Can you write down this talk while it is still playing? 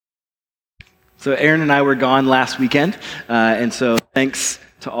So Aaron and I were gone last weekend, and so thanks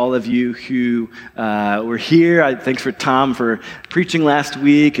to all of you who were here. Thanks for Tom for preaching last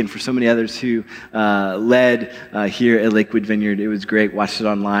week, and for so many others who led here at Lakewood Vineyard. It was great. Watched it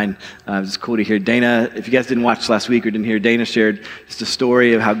online. It was cool to hear Dana. If you guys didn't watch last week or didn't hear, Dana shared just a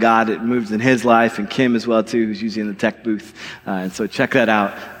story of how God moved in his life, and Kim as well too, who's usually in the tech booth. And so check that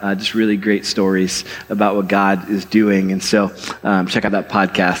out. Just really great stories about what God is doing. And so check out that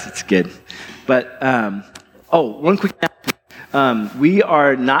podcast. It's good. But, one quick announcement. We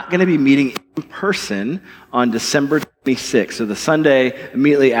are not going to be meeting in person on December 26th, so the Sunday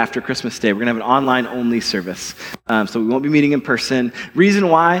immediately after Christmas Day. We're going to have an online-only service, so we won't be meeting in person. Reason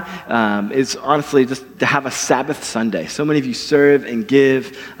why is honestly just to have a Sabbath Sunday. So many of you serve and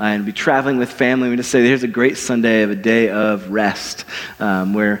give and be traveling with family. We just say here's a great Sunday of a day of rest,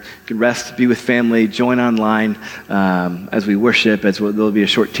 where you can rest, be with family, join online as we worship. There'll be a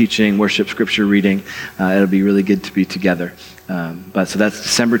short teaching, worship, scripture reading. It'll be really good to be together. So that's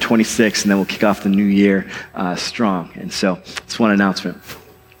December 26th, and then we'll kick off the new year strong. And so it's one announcement.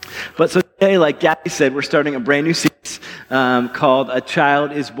 But so today, like Gabby said, we're starting a brand new series called A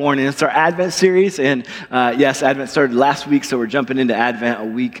Child is Born. And it's our Advent series. And yes, Advent started last week, so we're jumping into Advent a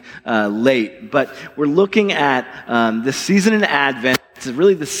week late. But we're looking at this season in Advent. It's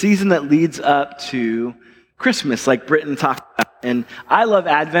really the season that leads up to Christmas, like Britton talked about. And I love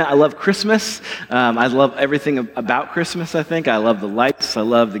Advent. I love Christmas. I love everything about Christmas, I think. I love the lights. I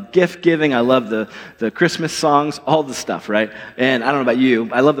love the gift giving. I love the Christmas songs, all the stuff, right? And I don't know about you.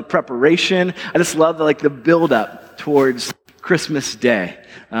 I love the preparation. I just love the build up towards Christmas Day.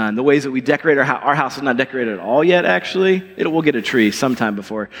 The ways that we decorate our house is not decorated at all yet, actually. We'll get a tree sometime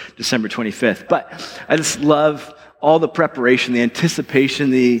before December 25th. But I just love all the preparation, the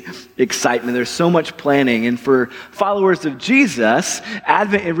anticipation, the excitement. There's so much planning. And for followers of Jesus,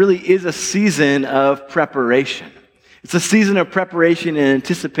 Advent, it really is a season of preparation. It's a season of preparation and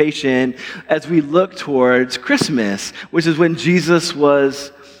anticipation as we look towards Christmas, which is when Jesus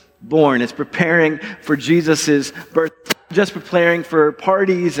was born. It's preparing for Jesus' birth, just preparing for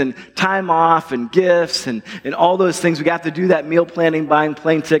parties and time off and gifts and all those things. We got to do that meal planning, buying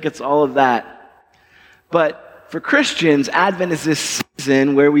plane tickets, all of that. But for Christians, Advent is this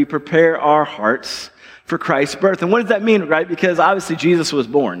season where we prepare our hearts for Christ's birth. And what does that mean, right? Because obviously Jesus was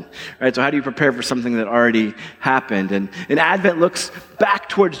born, right? So how do you prepare for something that already happened? And Advent looks back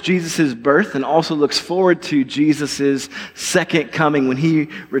towards Jesus' birth and also looks forward to Jesus' second coming when he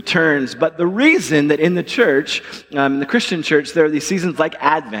returns. But the reason that in the church, in the Christian church, there are these seasons like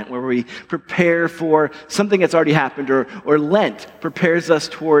Advent where we prepare for something that's already happened, or Lent prepares us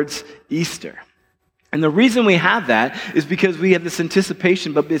towards Easter. And the reason we have that is because we have this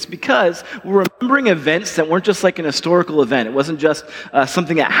anticipation, but it's because we're remembering events that weren't just like an historical event. It wasn't just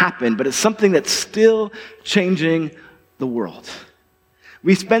something that happened, but it's something that's still changing the world.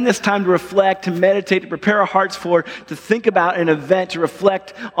 We spend this time to reflect, to meditate, to prepare our hearts to think about an event, to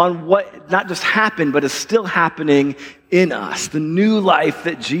reflect on what not just happened, but is still happening in us. The new life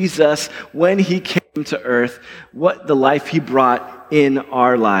that Jesus, when he came to earth, what the life he brought in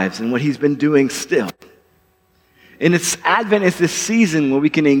our lives and what he's been doing still. And Advent is this season where we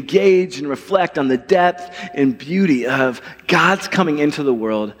can engage and reflect on the depth and beauty of God's coming into the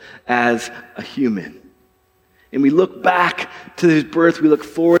world as a human. And we look back to his birth, we look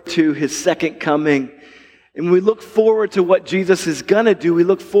forward to his second coming, and when we look forward to what Jesus is going to do, we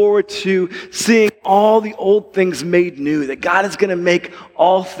look forward to seeing all the old things made new, that God is going to make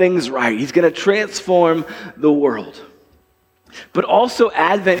all things right. He's going to transform the world. But also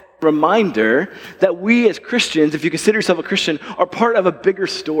Advent is a reminder that we as Christians, if you consider yourself a Christian, are part of a bigger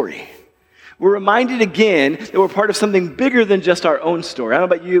story. We're reminded again that we're part of something bigger than just our own story. I don't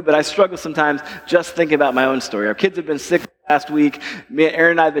know about you, but I struggle sometimes just thinking about my own story. Our kids have been sick last week.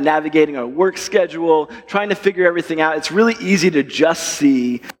 Aaron and I have been navigating our work schedule, trying to figure everything out. It's really easy to just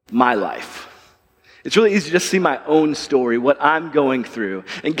see my life. It's really easy to just see my own story, what I'm going through.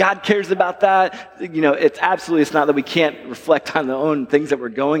 And God cares about that. It's not that we can't reflect on the own things that we're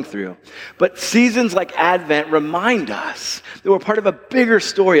going through. But seasons like Advent remind us that we're part of a bigger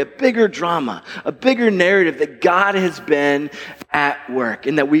story, a bigger drama, a bigger narrative that God has been at work.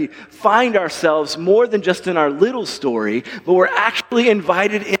 And that we find ourselves more than just in our little story, but we're actually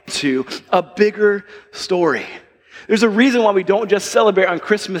invited into a bigger story. There's a reason why we don't just celebrate on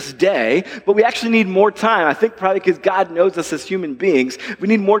Christmas Day, but we actually need more time. I think probably because God knows us as human beings. We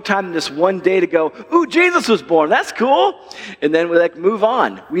need more time than just one day to go, ooh, Jesus was born, that's cool. And then we move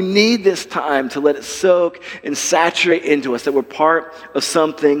on. We need this time to let it soak and saturate into us that we're part of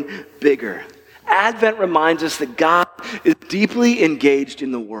something bigger. Advent reminds us that God is deeply engaged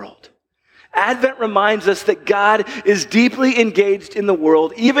in the world. Advent reminds us that God is deeply engaged in the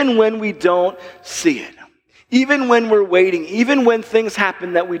world, even when we don't see it. Even when we're waiting, even when things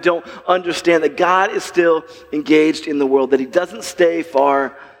happen that we don't understand, that God is still engaged in the world, that he doesn't stay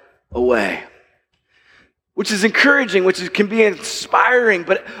far away. Which is encouraging, can be inspiring,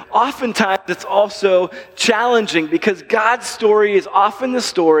 but oftentimes it's also challenging because God's story is often the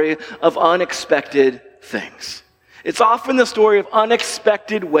story of unexpected things. It's often the story of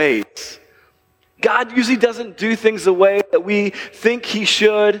unexpected ways. God usually doesn't do things the way that we think he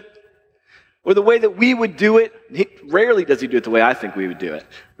should, or the way that we would do it. Rarely does he do it the way I think we would do it,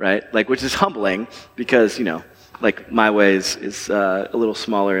 right? Which is humbling because, my way is a little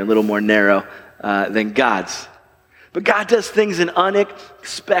smaller and a little more narrow than God's. But God does things in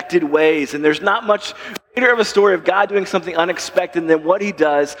unexpected ways, and there's not much greater of a story of God doing something unexpected than what he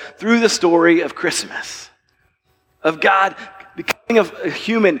does through the story of Christmas. Of God becoming a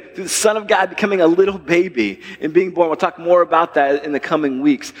human, through the Son of God becoming a little baby and being born. We'll talk more about that in the coming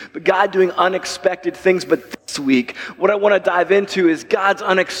weeks. But God doing unexpected things. But this week, what I want to dive into is God's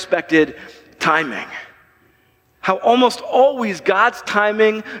unexpected timing. How almost always God's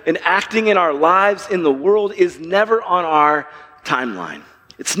timing and acting in our lives, in the world, is never on our timeline.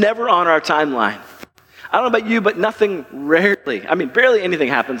 It's never on our timeline. I don't know about you, but barely anything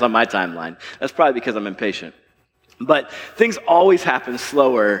happens on my timeline. That's probably because I'm impatient. But things always happen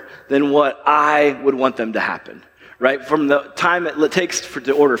slower than what I would want them to happen, right? From the time it takes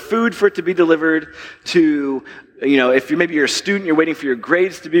to order food for it to be delivered to, if maybe you're a student, you're waiting for your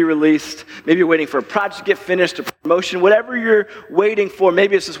grades to be released. Maybe you're waiting for a project to get finished, a promotion, whatever you're waiting for.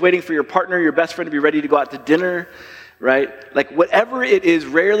 Maybe it's just waiting for your partner, your best friend to be ready to go out to dinner, right? Whatever it is,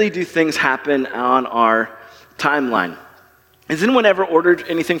 rarely do things happen on our timeline. Has anyone ever ordered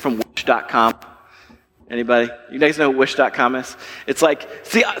anything from Wish.com? Anybody? You guys know what Wish.com is? It's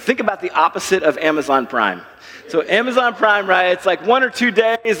think about the opposite of Amazon Prime. So Amazon Prime, right, it's 1 or 2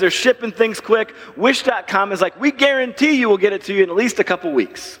 days, they're shipping things quick. Wish.com is we guarantee you will get it to you in at least a couple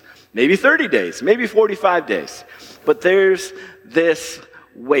weeks. Maybe 30 days, maybe 45 days. But there's this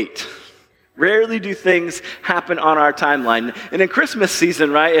wait. Rarely do things happen on our timeline. And in Christmas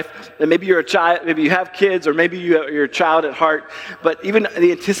season, right, if maybe you're a child, maybe you have kids, or maybe you're a child at heart, but even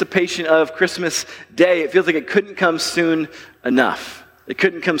the anticipation of Christmas Day, it feels like it couldn't come soon enough. It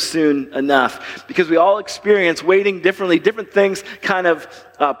couldn't come soon enough because we all experience waiting differently. Different things kind of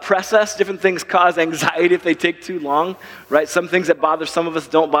press us. Different things cause anxiety if they take too long, right? Some things that bother some of us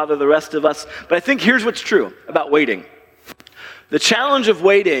don't bother the rest of us. But I think here's what's true about waiting. The challenge of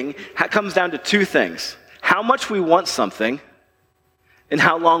waiting comes down to two things: how much we want something and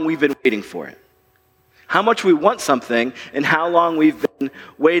how long we've been waiting for it. How much we want something and how long we've been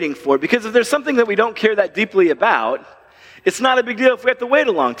waiting for it. Because if there's something that we don't care that deeply about, it's not a big deal if we have to wait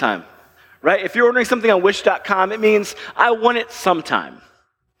a long time, right? If you're ordering something on Wish.com, it means I want it sometime.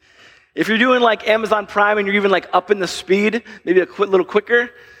 If you're doing Amazon Prime and you're even upping the speed, maybe a little quicker,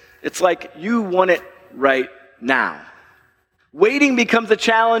 it's you want it right now. Waiting becomes a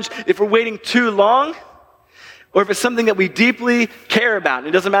challenge if we're waiting too long, or if it's something that we deeply care about. And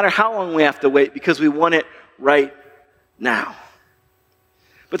it doesn't matter how long we have to wait because we want it right now.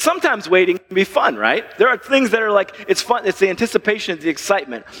 But sometimes waiting can be fun, right? There are things that are it's fun. It's the anticipation, it's the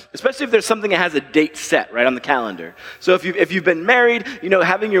excitement, especially if there's something that has a date set right on the calendar. So if you've been married,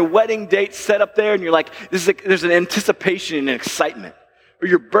 having your wedding date set up there and you're there's an anticipation and an excitement. Or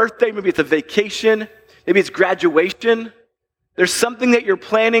your birthday, maybe it's a vacation, maybe it's graduation. There's something that you're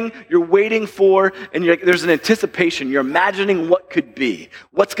planning, you're waiting for, and there's an anticipation. You're imagining what could be,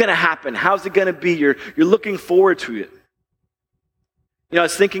 what's going to happen, how's it going to be. You're looking forward to it. I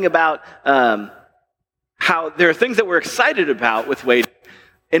was thinking about how there are things that we're excited about with waiting,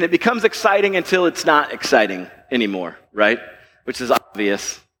 and it becomes exciting until it's not exciting anymore, right? Which is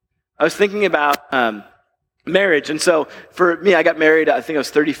obvious. I was thinking about marriage. And so for me, I got married, I think I was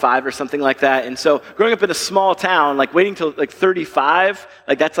 35 or something like that. And so growing up in a small town, waiting till 35,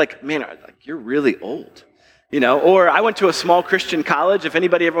 that's man, you're really old, Or I went to a small Christian college. If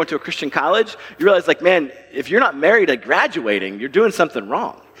anybody ever went to a Christian college, you realize man, if you're not married at graduating, you're doing something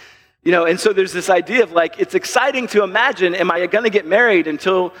wrong. And so there's this idea of it's exciting to imagine, am I going to get married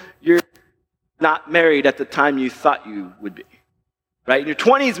until you're not married at the time you thought you would be, right? In your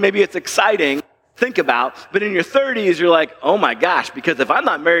 20s, maybe it's exciting, think about, but in your 30s, you're oh my gosh, because if I'm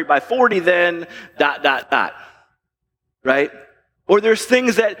not married by 40, then ... right? Or there's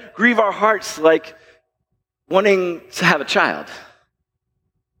things that grieve our hearts, wanting to have a child,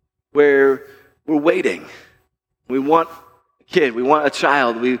 where we're waiting. We want a kid, we want a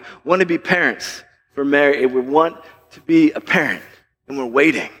child, we want to be parents for marriage, we want to be a parent, and we're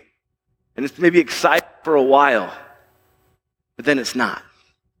waiting. And it's maybe exciting for a while, but then it's not.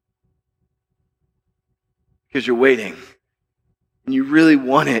 Because you're waiting, and you really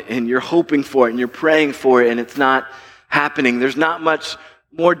want it, and you're hoping for it, and you're praying for it, and it's not happening. There's not much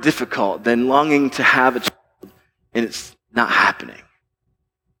more difficult than longing to have a child, and it's not happening.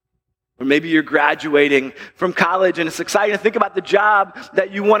 Or maybe you're graduating from college, and it's exciting to think about the job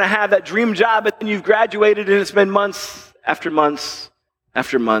that you want to have, that dream job, but then you've graduated, and it's been months after months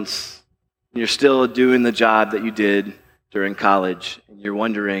after months, and you're still doing the job that you did during college, and you're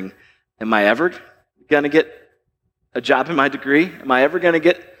wondering, am I ever going to get a job in my degree? Am I ever going to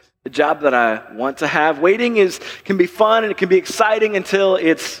get the job that I want to have? Waiting can be fun and it can be exciting until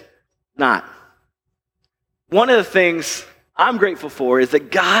it's not. One of the things I'm grateful for is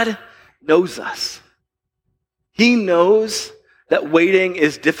that God knows us. He knows that waiting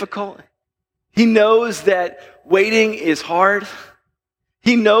is difficult. He knows that waiting is hard.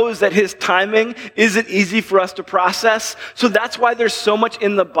 He knows that his timing isn't easy for us to process. So that's why there's so much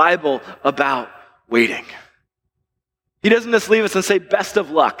in the Bible about waiting. He doesn't just leave us and say, best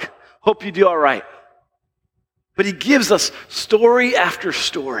of luck. Hope you do all right. But he gives us story after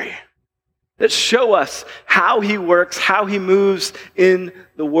story that show us how he works, how he moves in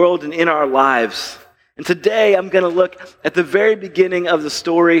the world and in our lives. And today I'm going to look at the very beginning of the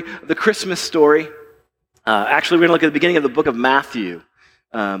story, the Christmas story. Actually, we're going to look at the beginning of the book of Matthew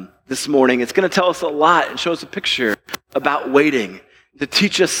this morning. It's going to tell us a lot and show us a picture about waiting, to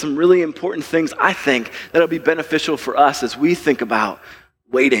teach us some really important things, I think, that'll be beneficial for us as we think about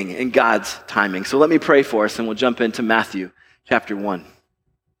waiting in God's timing. So let me pray for us, and we'll jump into Matthew chapter 1.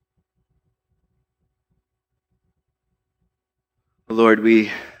 Lord, we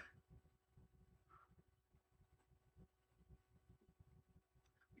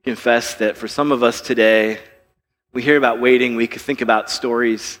confess that for some of us today, we hear about waiting, we could think about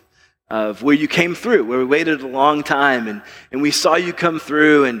stories of where you came through, where we waited a long time and we saw you come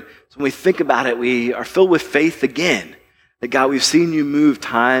through. And so when we think about it, we are filled with faith again. That God, we've seen you move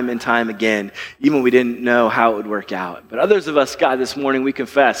time and time again, even when we didn't know how it would work out. But others of us, God, this morning, we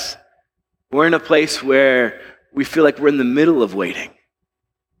confess we're in a place where we feel like we're in the middle of waiting.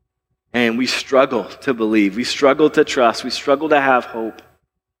 And we struggle to believe. We struggle to trust. We struggle to have hope.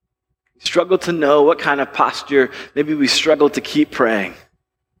 We struggle to know what kind of posture. Maybe we struggle to keep praying.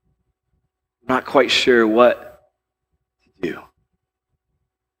 Not quite sure what to do.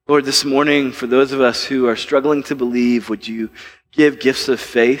 Lord, this morning, for those of us who are struggling to believe, would you give gifts of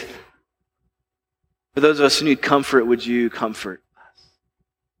faith? For those of us who need comfort, would you comfort us?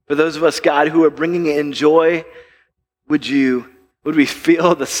 For those of us, God, who are bringing in joy, would we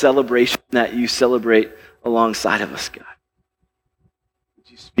feel the celebration that you celebrate alongside of us, God? Would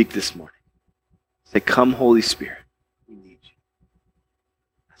you speak this morning? Say, come, Holy Spirit. We need you.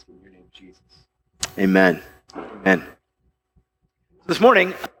 Ask in your name, Jesus. Amen. Amen. This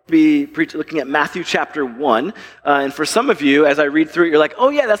morning, I'll be looking at Matthew chapter 1. And for some of you, as I read through it, you're like, oh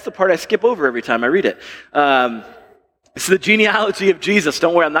yeah, that's the part I skip over every time I read it. It's the genealogy of Jesus.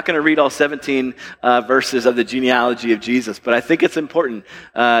 Don't worry, I'm not going to read all 17 verses of the genealogy of Jesus, but I think it's important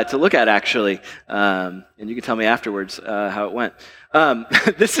to look at, actually. And you can tell me afterwards how it went.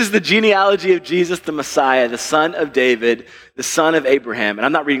 This is the genealogy of Jesus, the Messiah, the son of David, the son of Abraham. And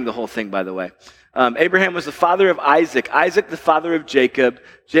I'm not reading the whole thing, by the way. Abraham was the father of Isaac, Isaac the father of Jacob,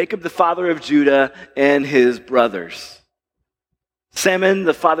 Jacob the father of Judah and his brothers. Salmon,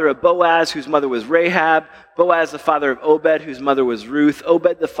 the father of Boaz, whose mother was Rahab, Boaz the father of Obed, whose mother was Ruth,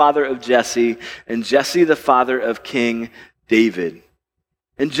 Obed the father of Jesse, and Jesse the father of King David.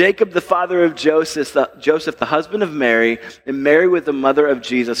 And Jacob the father of Joseph, the husband of Mary, and Mary was the mother of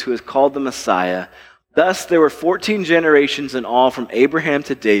Jesus, who is called the Messiah. Thus there were 14 generations in all from Abraham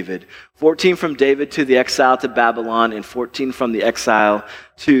to David, 14 from David to the exile to Babylon, and 14 from the exile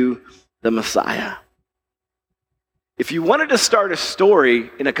to the Messiah. If you wanted to start a story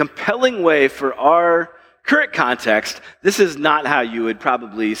in a compelling way for our current context, this is not how you would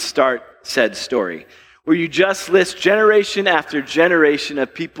probably start said story, where you just list generation after generation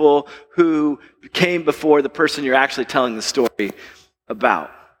of people who came before the person you're actually telling the story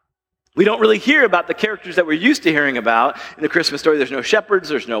about. We don't really hear about the characters that we're used to hearing about in the Christmas story. There's no shepherds,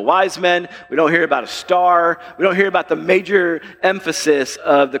 there's no wise men, we don't hear about a star, we don't hear about the major emphasis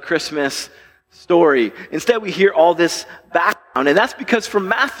of the Christmas story. Instead, we hear all this background, and that's because for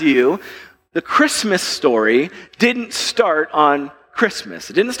Matthew, the Christmas story didn't start on Christmas.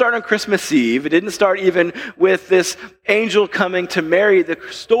 It didn't start on Christmas Eve. It didn't start even with this angel coming to Mary. The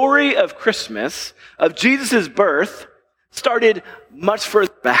story of Christmas, of Jesus' birth, started much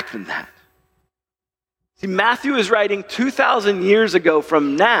further back than that. See, Matthew is writing 2,000 years ago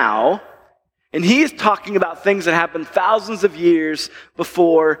from now And he is talking about things that happened thousands of years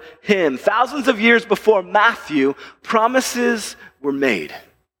before him. Thousands of years before Matthew, promises were made.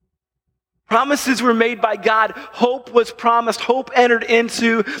 Promises were made by God. Hope was promised. Hope entered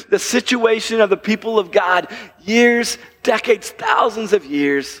into the situation of the people of God years, decades, thousands of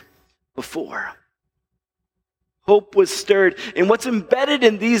years before. Hope was stirred. And what's embedded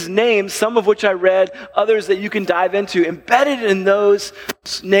in these names, some of which I read, others that you can dive into, embedded in those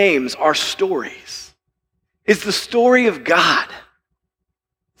names are stories. It's the story of God.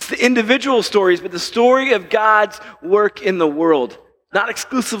 It's the individual stories, but the story of God's work in the world. Not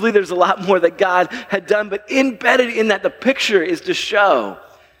exclusively, there's a lot more that God had done, but embedded in that, the picture is to show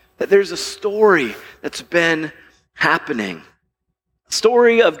that there's a story that's been happening.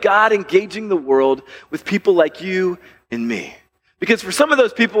 Story of God engaging the world with people like you and me. Because for some of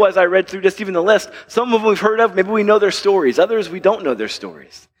those people, as I read through just even the list, some of them we've heard of, maybe we know their stories. Others, we don't know their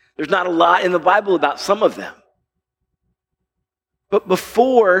stories. There's not a lot in the Bible about some of them. But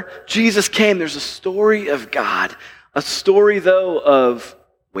before Jesus came, there's a story of God. A story, though, of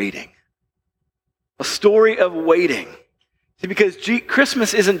waiting. A story of waiting. See, because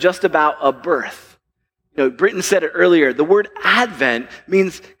Christmas isn't just about a birth. You know, Britton said it earlier. The word Advent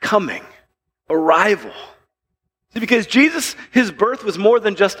means coming, arrival. See, because Jesus, his birth was more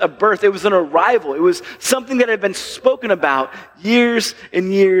than just a birth. It was an arrival. It was something that had been spoken about years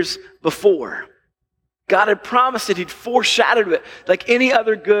and years before. God had promised it. He'd foreshadowed it. Like any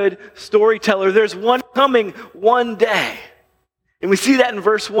other good storyteller, there's one coming one day. And we see that in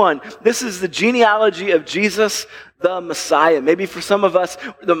verse 1. This is the genealogy of Jesus, the Messiah. Maybe for some of us,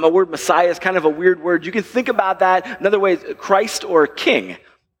 the word Messiah is kind of a weird word. You can think about that another way, Christ or King.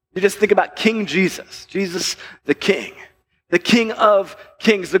 You just think about King Jesus. Jesus the King of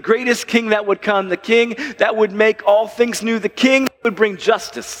kings, the greatest king that would come, the king that would make all things new, the king that would bring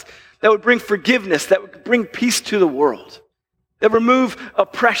justice, that would bring forgiveness, that would bring peace to the world, that remove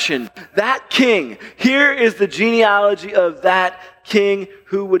oppression. That king, here is the genealogy of that king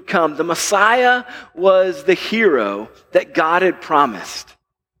who would come. The Messiah was the hero that God had promised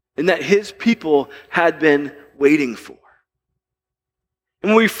and that his people had been waiting for.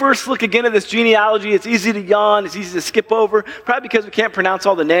 And when we first look again at this genealogy, it's easy to yawn, it's easy to skip over, probably because we can't pronounce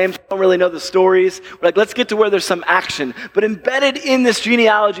all the names, we don't really know the stories. We're like, let's get to where there's some action. But embedded in this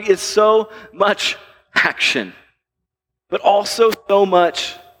genealogy is so much action, but also so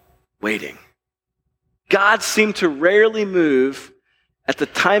much waiting. God seemed to rarely move at the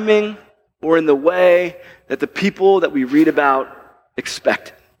timing or in the way that the people that we read about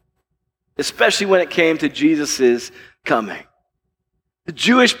expected, especially when it came to Jesus' coming. The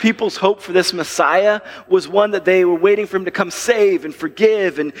Jewish people's hope for this Messiah was one that they were waiting for him to come save and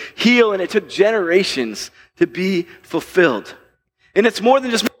forgive and heal, and it took generations to be fulfilled. And it's more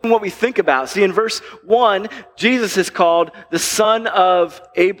than just what we think about. See, in verse 1, Jesus is called the son of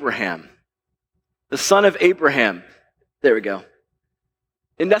Abraham. The son of Abraham. There we go.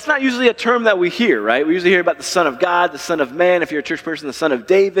 And that's not usually a term that we hear, right? We usually hear about the son of God, the son of man, if you're a church person, the son of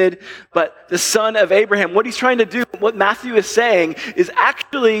David. But the son of Abraham, what he's trying to do, what Matthew is saying, is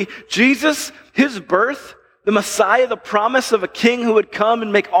actually Jesus, his birth, the Messiah, the promise of a king who would come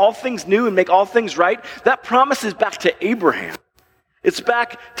and make all things new and make all things right, that promise is back to Abraham. It's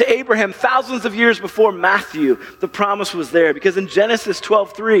back to Abraham thousands of years before Matthew. The promise was there because in Genesis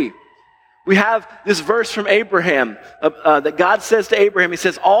 12:3, we have this verse from Abraham that God says to Abraham, he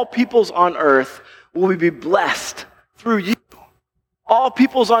says, all peoples on earth will be blessed through you. All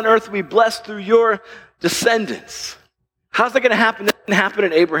peoples on earth will be blessed through your descendants. How's that going to happen? That didn't happen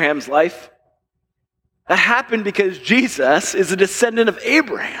in Abraham's life. That happened because Jesus is a descendant of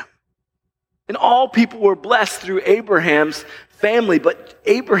Abraham. And all people were blessed through Abraham's family, but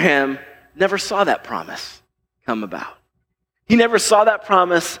Abraham never saw that promise come about. He never saw that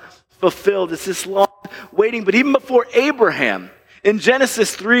promise fulfilled. It's this long waiting. But even before Abraham, in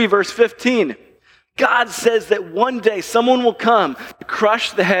Genesis 3, verse 15, God says that one day someone will come to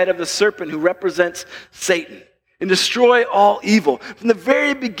crush the head of the serpent who represents Satan and destroy all evil. From the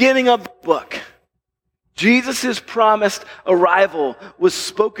very beginning of the book, Jesus' promised arrival was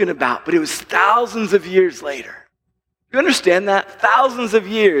spoken about, but it was thousands of years later. You understand that? Thousands of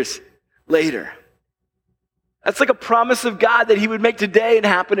years later. That's like a promise of God that he would make today and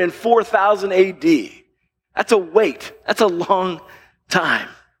happen in 4000 AD. That's a wait. That's a long time.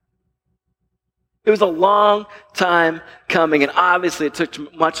 It was a long time coming, and obviously it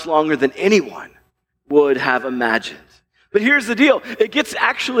took much longer than anyone would have imagined. But here's the deal. It gets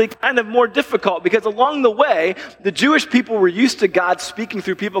actually kind of more difficult because along the way, the Jewish people were used to God speaking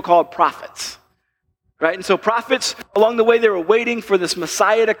through people called prophets. right? And so prophets, along the way, they were waiting for this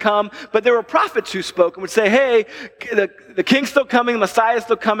Messiah to come, but there were prophets who spoke and would say, hey, the king's still coming, the Messiah's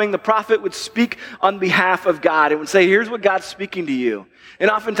still coming. The prophet would speak on behalf of God and would say, here's what God's speaking to you. And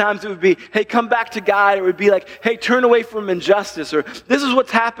oftentimes it would be, hey, come back to God. It would be like, hey, turn away from injustice, or this is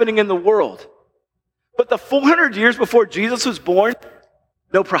what's happening in the world. But the 400 years before Jesus was born,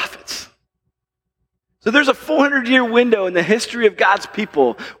 no prophets. So there's a 400-year window in the history of God's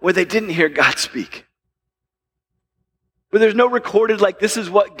people where they didn't hear God speak. Where there's no recorded, like, this is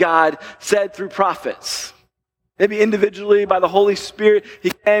what God said through prophets. Maybe individually by the Holy Spirit,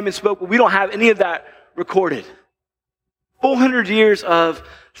 he came and spoke, but we don't have any of that recorded. 400 years of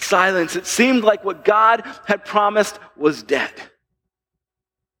silence. It seemed like what God had promised was dead.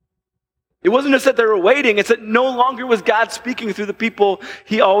 It wasn't just that they were waiting, it's that no longer was God speaking through the people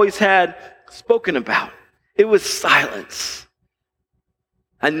he always had spoken about. It was silence.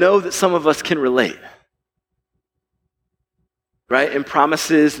 I know that some of us can relate. Right? And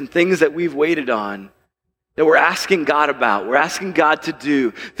promises and things that we've waited on, that we're asking God about, we're asking God to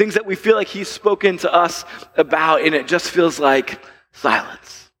do, things that we feel like he's spoken to us about, and it just feels like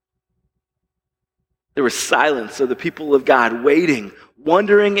silence. There was silence of the people of God waiting,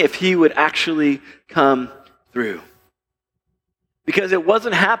 wondering if he would actually come through. Because it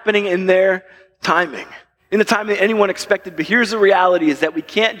wasn't happening in their timing, in the time that anyone expected. But here's the reality, is that we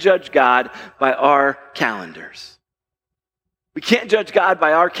can't judge God by our calendars. We can't judge God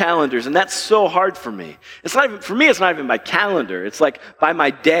by our calendars, and that's so hard for me. It's not even, for me, it's not even my calendar. It's like by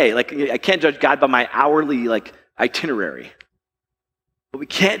my day. Like, I can't judge God by my hourly, itinerary. But we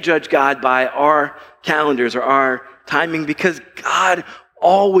can't judge God by our calendars or our timing, because God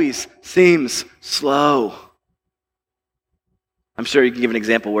always seems slow. I'm sure you can give an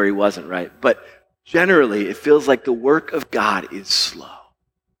example where he wasn't, right? But generally, it feels like the work of God is slow.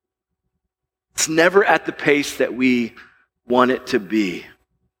 It's never at the pace that we want it to be.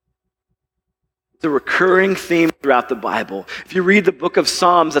 It's a recurring theme throughout the Bible. If you read the book of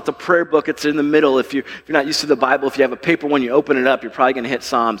Psalms, that's a prayer book. It's in the middle. If you're not used to the Bible, if you have a paper one, you open it up, you're probably going to hit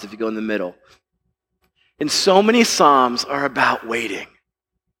Psalms if you go in the middle. And so many Psalms are about waiting.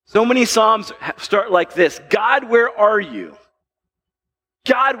 So many Psalms start like this: God, where are you?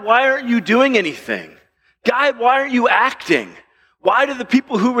 God, why aren't you doing anything? God, why aren't you acting? Why do the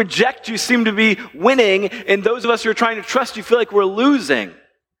people who reject you seem to be winning, and those of us who are trying to trust you feel like we're losing?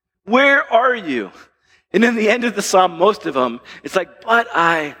 Where are you? And in the end of the psalm, most of them, it's like, but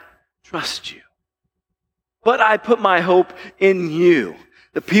I trust you. But I put my hope in you.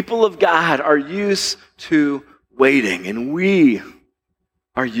 The people of God are used to waiting, and we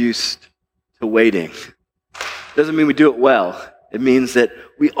are used to waiting. Doesn't mean we do it well. It means that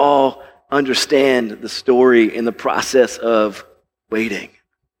we all understand the story and the process of waiting.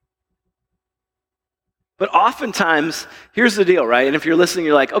 But oftentimes, here's the deal, right? And if you're listening,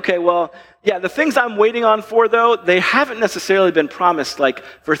 you're like, okay, well, yeah, the things I'm waiting on for, though, they haven't necessarily been promised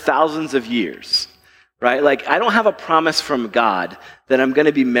for thousands of years, right? Like, I don't have a promise from God that I'm going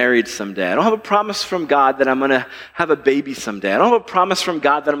to be married someday. I don't have a promise from God that I'm going to have a baby someday. I don't have a promise from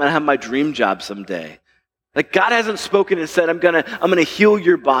God that I'm going to have my dream job someday. Like, God hasn't spoken and said, I'm going to heal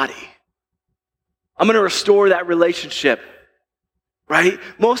your body. I'm going to restore that relationship. Right?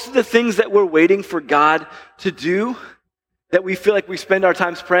 Most of the things that we're waiting for God to do, that we feel like we spend our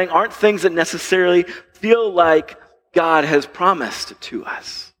time praying, aren't things that necessarily feel like God has promised to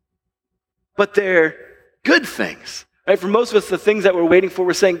us. But they're good things. Right? For most of us, the things that we're waiting for,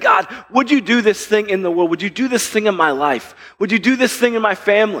 we're saying, God, would you do this thing in the world? Would you do this thing in my life? Would you do this thing in my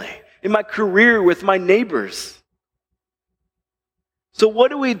family, in my career, with my neighbors? So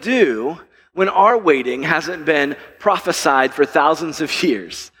what do we do when our waiting hasn't been prophesied for thousands of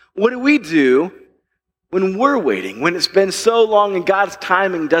years? What do we do when we're waiting, when it's been so long and God's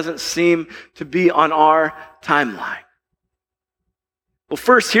timing doesn't seem to be on our timeline? Well,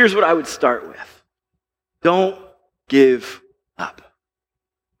 first, here's what I would start with. Don't give up.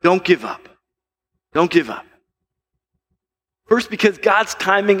 Don't give up. Don't give up. First, because God's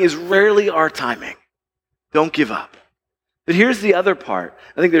timing is rarely our timing. Don't give up. But here's the other part.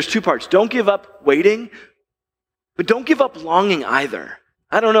 I think there's two parts. Don't give up waiting, but don't give up longing either.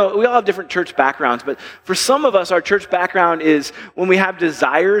 I don't know. We all have different church backgrounds, but for some of us, our church background is when we have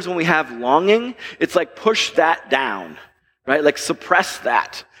desires, when we have longing, it's like push that down, right? Like suppress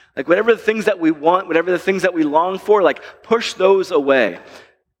that. Like whatever the things that we want, whatever the things that we long for, like push those away,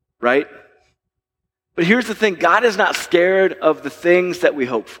 right? But here's the thing. God is not scared of the things that we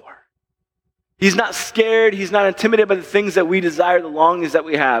hope for. He's not scared. He's not intimidated by the things that we desire, the longings that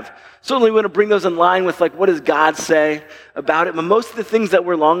we have. Certainly we want to bring those in line with what does God say about it. But most of the things that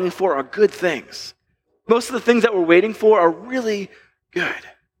we're longing for are good things. Most of the things that we're waiting for are really good.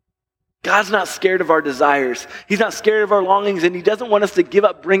 God's not scared of our desires. He's not scared of our longings, and he doesn't want us to give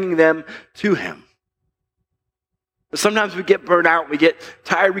up bringing them to him. But sometimes we get burnt out, we get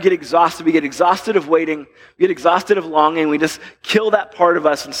tired, we get exhausted of waiting, we get exhausted of longing, we just kill that part of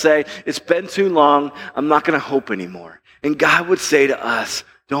us and say, it's been too long, I'm not going to hope anymore. And God would say to us,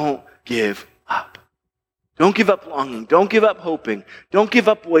 don't give up. Don't give up longing. Don't give up hoping. Don't give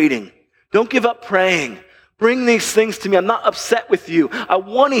up waiting. Don't give up praying. Bring these things to me. I'm not upset with you. I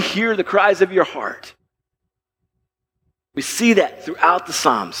want to hear the cries of your heart. We see that throughout the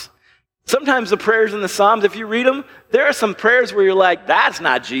Psalms. Sometimes the prayers in the Psalms, if you read them, there are some prayers where you're like, that's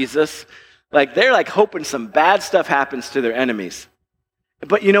not Jesus. Like they're like hoping some bad stuff happens to their enemies.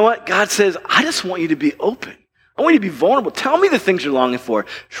 But you know what? God says, I just want you to be open. I want you to be vulnerable. Tell me the things you're longing for.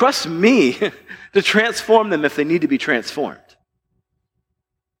 Trust me to transform them if they need to be transformed.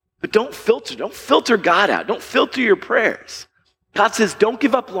 But don't filter God out. Don't filter your prayers. God says, don't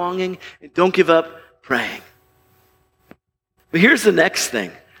give up longing and don't give up praying. But here's the next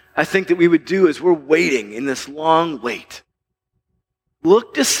thing I think that we would do as we're waiting in this long wait.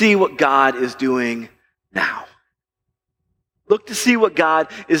 Look to see what God is doing now. Look to see what God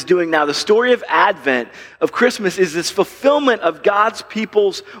is doing now. The story of Advent, of Christmas, is this fulfillment of God's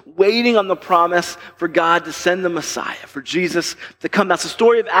people's waiting on the promise for God to send the Messiah, for Jesus to come. That's the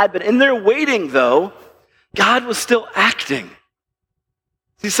story of Advent. In their waiting, though, God was still acting.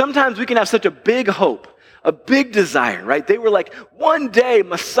 See, sometimes we can have such a big hope, a big desire, right? They were like, one day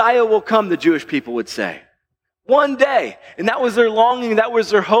Messiah will come, the Jewish people would say. One day. And that was their longing, that was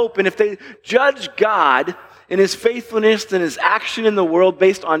their hope. And if they judged God and his faithfulness and his action in the world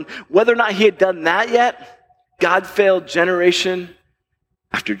based on whether or not he had done that yet, God failed generation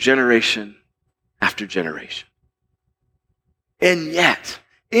after generation after generation. And yet,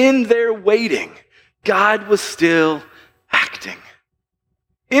 in their waiting, God was still acting.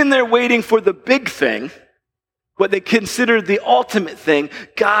 In their waiting for the big thing, what they considered the ultimate thing,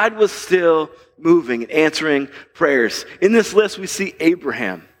 God was still moving and answering prayers. In this list, we see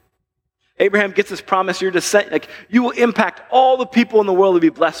Abraham. Abraham gets this promise, you're descent, like you will impact all the people in the world to be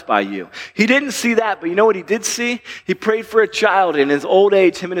blessed by you. He didn't see that, but you know what he did see? He prayed for a child. In his old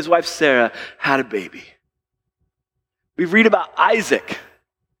age, him and his wife Sarah had a baby. We read about Isaac.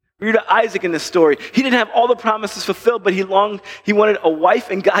 We read about Isaac in this story. He didn't have all the promises fulfilled, but he wanted a wife,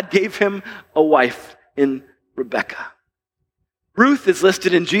 and God gave him a wife in Rebekah. Ruth is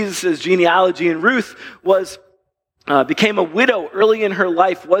listed in Jesus' genealogy, and Ruth became a widow early in her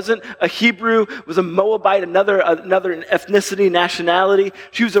life, wasn't a Hebrew, was a Moabite, another ethnicity, nationality.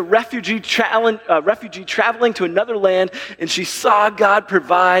 She was a refugee traveling to another land, and she saw God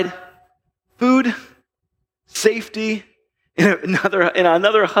provide food, safety, and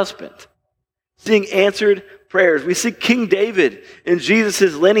another husband. Seeing answered prayers. We see King David in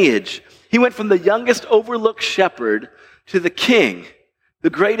Jesus' lineage. He went from the youngest overlooked shepherd to the king, the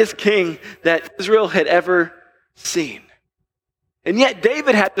greatest king that Israel had ever seen. And yet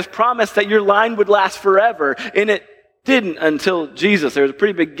David had this promise that your line would last forever, and it didn't until Jesus. There was a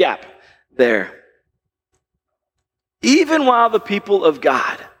pretty big gap there. Even while the people of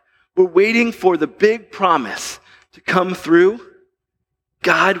God were waiting for the big promise to come through,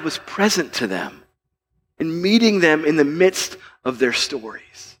 God was present to them and meeting them in the midst of their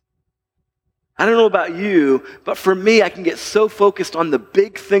stories. I don't know about you, but for me, I can get so focused on the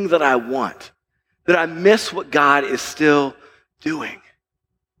big thing that I want that I miss what God is still doing.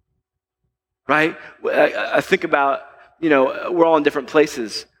 Right? I think about, we're all in different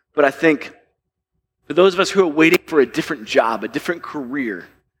places, but I think for those of us who are waiting for a different job, a different career,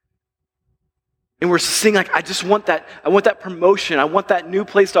 and we're seeing like, I want that promotion, I want that new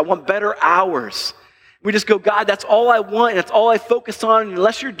place, I want better hours. We just go, God, that's all I want, and that's all I focus on, and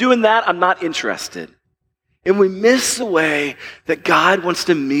unless you're doing that, I'm not interested. And we miss the way that God wants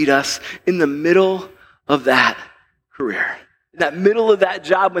to meet us in the middle of that career, in that middle of that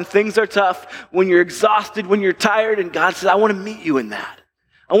job, when things are tough, when you're exhausted, when you're tired, and God says, I want to meet you in that.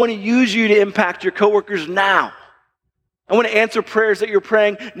 I want to use you to impact your coworkers now. I want to answer prayers that you're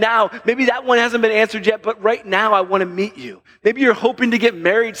praying now. Maybe that one hasn't been answered yet, but right now I want to meet you. Maybe you're hoping to get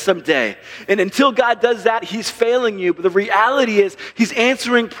married someday. And until God does that, he's failing you. But the reality is he's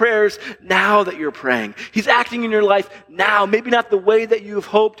answering prayers now that you're praying. He's acting in your life now. Maybe not the way that you've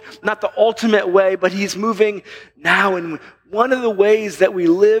hoped, not the ultimate way, but he's moving now. And one of the ways that we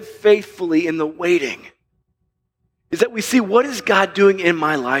live faithfully in the waiting is that we see, what is God doing in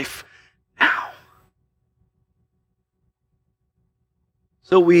my life now?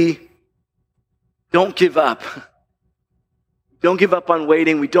 So we don't give up, don't give up on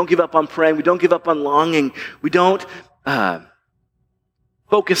waiting. We don't give up on praying. We don't give up on longing. We don't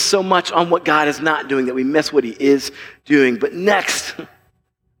focus so much on what God is not doing that we miss what he is doing. But next,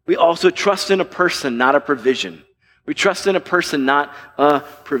 we also trust in a person, not a provision. We trust in a person, not a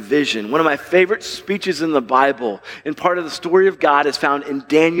provision. One of my favorite speeches in the Bible and part of the story of God is found in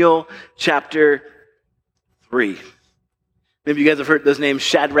Daniel chapter 3. Maybe you guys have heard those names,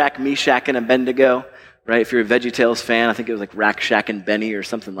 Shadrach, Meshach, and Abednego, right? If you're a VeggieTales fan, I think it was like Rack, Shack, and Benny or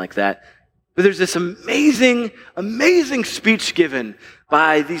something like that. But there's this amazing, amazing speech given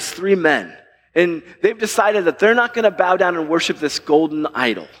by these three men. And they've decided that they're not going to bow down and worship this golden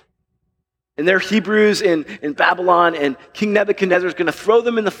idol. And they're Hebrews in Babylon, and King Nebuchadnezzar is going to throw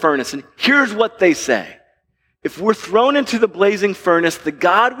them in the furnace. And here's what they say. If we're thrown into the blazing furnace, the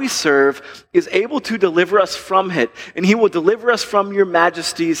God we serve is able to deliver us from it, and he will deliver us from your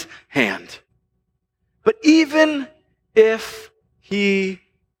majesty's hand. But even if he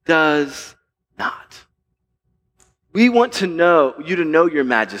does not, we want to know you to know your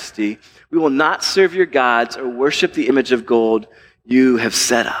majesty. We will not serve your gods or worship the image of gold you have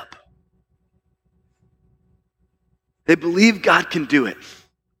set up. They believe God can do it.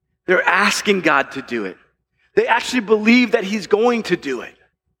 They're asking God to do it. They actually believe that he's going to do it.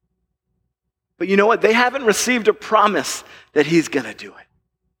 But you know what? They haven't received a promise that he's going to do it.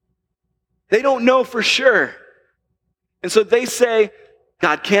 They don't know for sure. And so they say,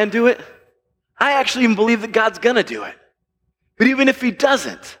 God can do it. I actually even believe that God's going to do it. But even if he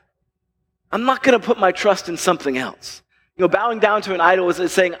doesn't, I'm not going to put my trust in something else. You know, bowing down to an idol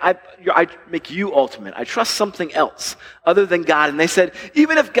is saying, I make you ultimate. I trust something else other than God. And they said,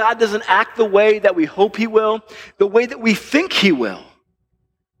 even if God doesn't act the way that we hope he will, the way that we think he will,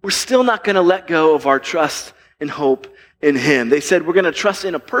 we're still not going to let go of our trust and hope in him. They said, we're going to trust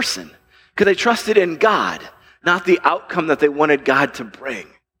in a person because they trusted in God, not the outcome that they wanted God to bring.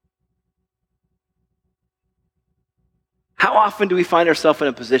 How often do we find ourselves in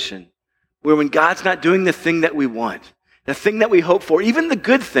a position where when God's not doing the thing that we want, the thing that we hope for, even the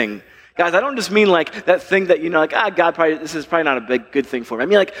good thing, guys, I don't just mean like that thing that, God this is probably not a big good thing for me. I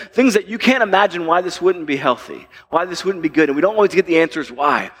mean like things that you can't imagine why this wouldn't be healthy, why this wouldn't be good, and we don't always get the answers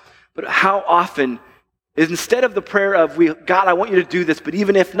why. But how often is instead of the prayer of, God, I want you to do this, but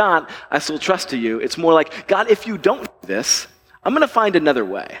even if not, I still trust you, it's more like, God, if you don't do this, I'm going to find another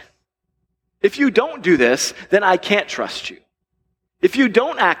way. If you don't do this, then I can't trust you. If you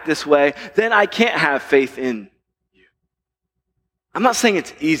don't act this way, then I can't have faith in you. I'm not saying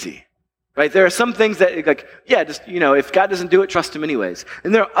it's easy, right? There are some things that, if God doesn't do it, trust him anyways.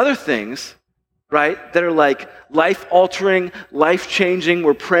 And there are other things, right, that are like life-altering, life-changing.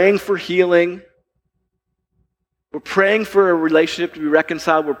 We're praying for healing. We're praying for a relationship to be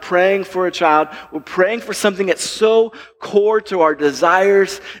reconciled. We're praying for a child. We're praying for something that's so core to our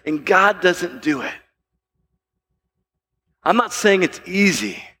desires, and God doesn't do it. I'm not saying it's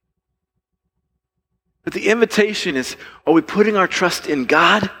easy, but the invitation is, are we putting our trust in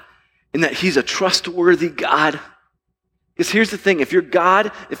God and that he's a trustworthy God? Because here's the thing,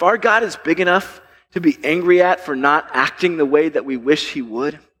 if our God is big enough to be angry at for not acting the way that we wish he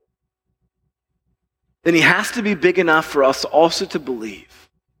would, then he has to be big enough for us also to believe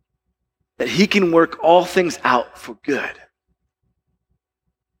that he can work all things out for good.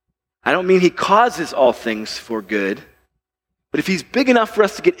 I don't mean he causes all things for good, but if he's big enough for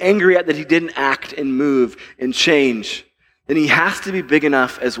us to get angry at that he didn't act and move and change, then he has to be big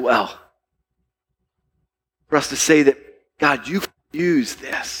enough as well for us to say that, God, you can use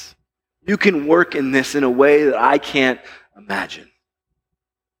this. You can work in this in a way that I can't imagine.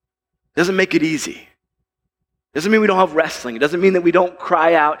 It doesn't make it easy. It doesn't mean we don't have wrestling. It doesn't mean that we don't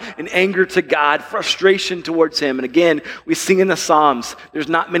cry out in anger to God, frustration towards him. And again, we sing in the Psalms, there's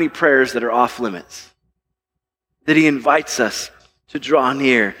not many prayers that are off limits. That he invites us to draw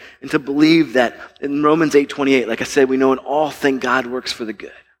near and to believe that in Romans 8:28, like I said, we know in all things God works for the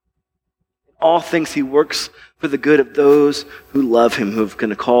good. In all things he works for the good of those who love him, who have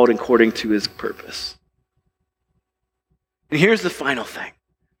been called according to his purpose. And here's the final thing.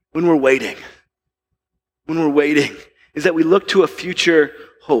 When we're waiting, is that we look to a future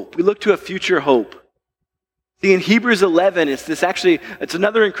hope. We look to a future hope. See, in Hebrews 11, it's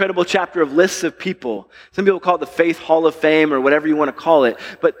another incredible chapter of lists of people. Some people call it the Faith Hall of Fame or whatever you want to call it.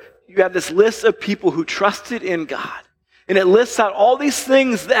 But you have this list of people who trusted in God. And it lists out all these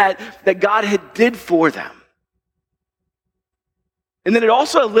things that God had did for them. And then it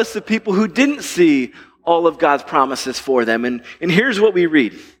also lists of people who didn't see all of God's promises for them. And here's what we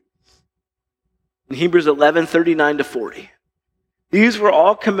read. In Hebrews 11, 39 to 40. These were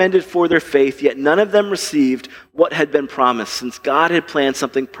all commended for their faith, yet none of them received what had been promised, since God had planned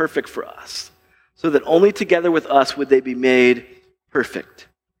something perfect for us, so that only together with us would they be made perfect.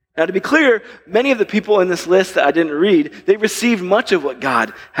 Now, to be clear, many of the people in this list that I didn't read, they received much of what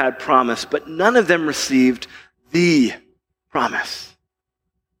God had promised, but none of them received the promise.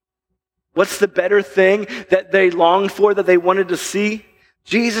 What's the better thing that they longed for, that they wanted to see?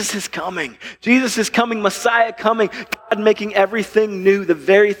 Jesus is coming. Jesus is coming, Messiah coming, God making everything new, the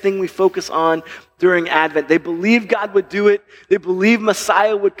very thing we focus on during Advent. They believed God would do it. They believed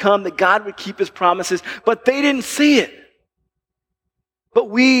Messiah would come, that God would keep his promises, but they didn't see it. But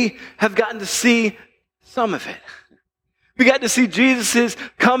we have gotten to see some of it. We got to see Jesus'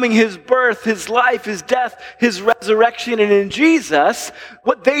 coming, his birth, his life, his death, his resurrection. And in Jesus,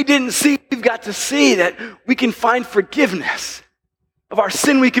 what they didn't see, we've got to see that we can find forgiveness of our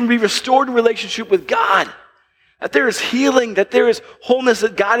sin. We can be restored in relationship with God. That there is healing, that there is wholeness,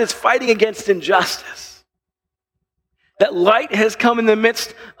 that God is fighting against injustice. That light has come in the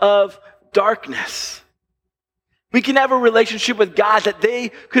midst of darkness. We can have a relationship with God that they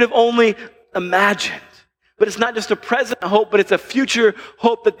could have only imagined. But it's not just a present hope, but it's a future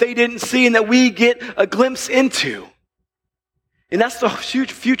hope that they didn't see and that we get a glimpse into. And that's the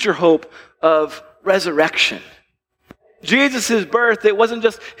future hope of resurrection. Jesus' birth, it wasn't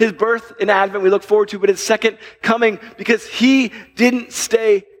just his birth in Advent we look forward to, but his second coming, because he didn't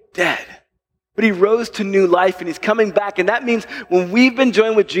stay dead. But he rose to new life and he's coming back. And that means when we've been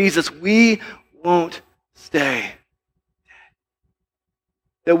joined with Jesus, we won't stay dead.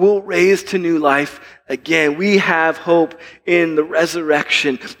 That we'll raise to new life again. We have hope in the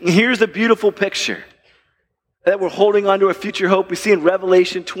resurrection. And here's the beautiful picture that we're holding on to a future hope. We see in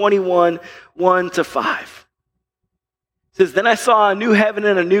Revelation 21, 1-5. It says, "Then I saw a new heaven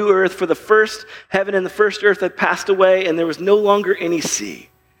and a new earth, for the first heaven and the first earth had passed away, and there was no longer any sea.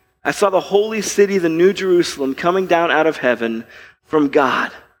 I saw the holy city, the new Jerusalem, coming down out of heaven from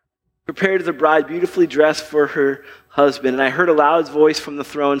God, prepared as a bride beautifully dressed for her husband. And I heard a loud voice from the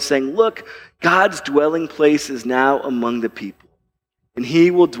throne saying, 'Look, God's dwelling place is now among the people, and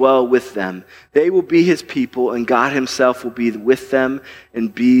he will dwell with them. They will be his people, and God himself will be with them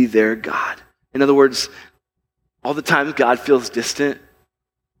and be their God.'" In other words, all the times God feels distant,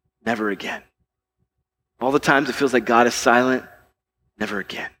 never again. All the times it feels like God is silent, never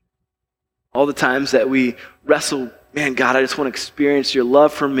again. All the times that we wrestle, man, God, I just want to experience your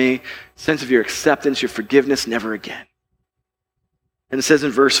love for me, sense of your acceptance, your forgiveness, never again. And it says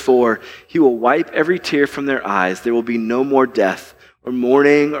in verse 4, "He will wipe every tear from their eyes. There will be no more death or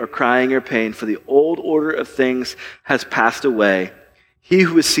mourning or crying or pain, for the old order of things has passed away." He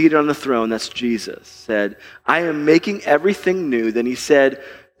who is seated on the throne, that's Jesus, said, "I am making everything new." Then he said,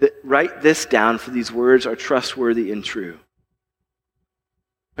 "Write this down, for these words are trustworthy and true."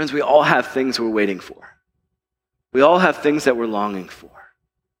 Friends, we all have things we're waiting for. We all have things that we're longing for.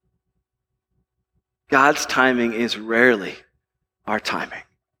 God's timing is rarely our timing.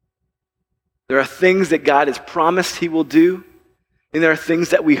 There are things that God has promised he will do, and there are things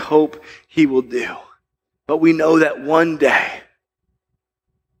that we hope he will do. But we know that one day,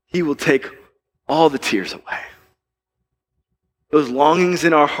 he will take all the tears away. Those longings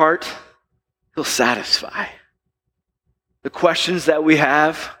in our heart, he'll satisfy. The questions that we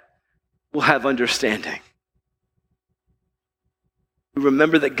have, we'll have understanding. We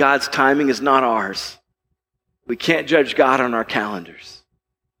remember that God's timing is not ours. We can't judge God on our calendars.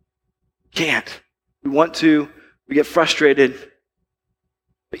 Can't. We want to, we get frustrated.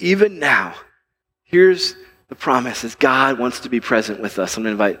 But even now, here's the promise is God wants to be present with us. I'm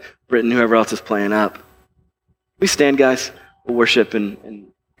going to invite Britton, whoever else is playing up. We stand, guys. We'll worship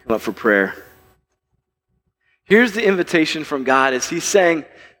and come up for prayer. Here's the invitation from God as he's saying,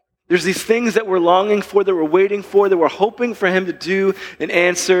 there's these things that we're longing for, that we're waiting for, that we're hoping for him to do and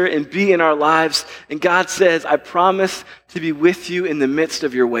answer and be in our lives. And God says, I promise to be with you in the midst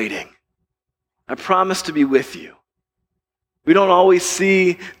of your waiting. I promise to be with you. We don't always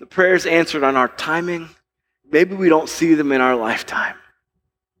see the prayers answered on our timing. Maybe we don't see them in our lifetime.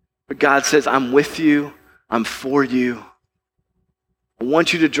 But God says, I'm with you. I'm for you. I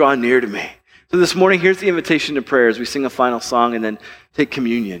want you to draw near to me. So this morning, here's the invitation to prayer as we sing a final song and then take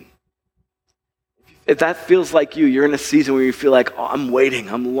communion. If that feels like you're in a season where you feel like, oh, I'm waiting,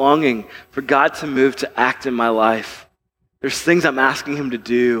 I'm longing for God to move, to act in my life. There's things I'm asking him to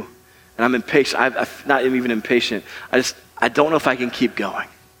do, and I'm impatient. I'm not even impatient. I don't know if I can keep going.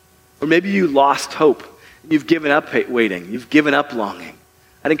 Or maybe you lost hope. You've given up waiting. You've given up longing.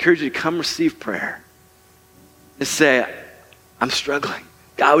 I'd encourage you to come receive prayer. And say, I'm struggling.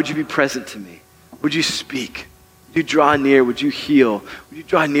 God, would you be present to me? Would you speak? Would you draw near? Would you heal? Would you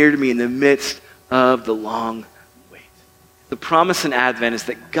draw near to me in the midst of the long wait? The promise in Advent is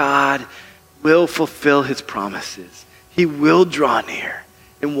that God will fulfill his promises. He will draw near.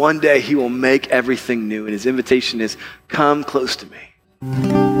 And one day he will make everything new. And his invitation is, come close to me.